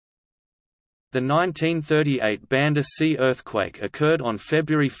The 1938 Banda Sea earthquake occurred on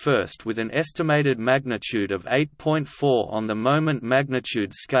February 1 with an estimated magnitude of 8.4 on the moment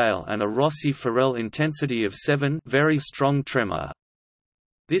magnitude scale and a Rossi-Forel intensity of 7, very strong tremor.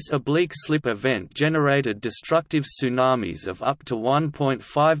 This oblique slip event generated destructive tsunamis of up to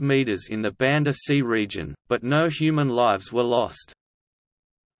 1.5 meters in the Banda Sea region, but no human lives were lost.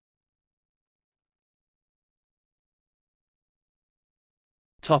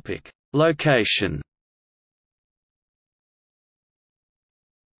 Location: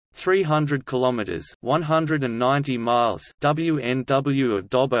 300 kilometers (190 miles) WNW of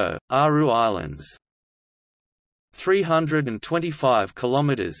Dobbo, Aru Islands. 325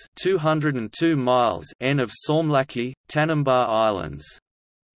 kilometers (202 miles) N of Saumlaki, Tanimbar Islands.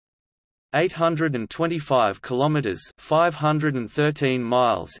 825 kilometers (513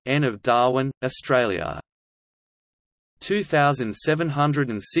 miles) N of Darwin, Australia.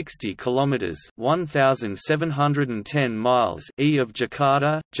 2,760 kilometers (1,710 miles) E of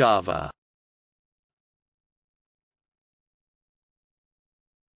Jakarta, Java.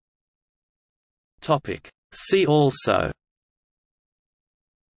 Topic: See also: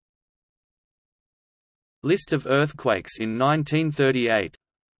 List of earthquakes in 1938,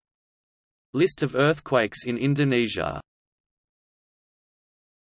 List of earthquakes in Indonesia.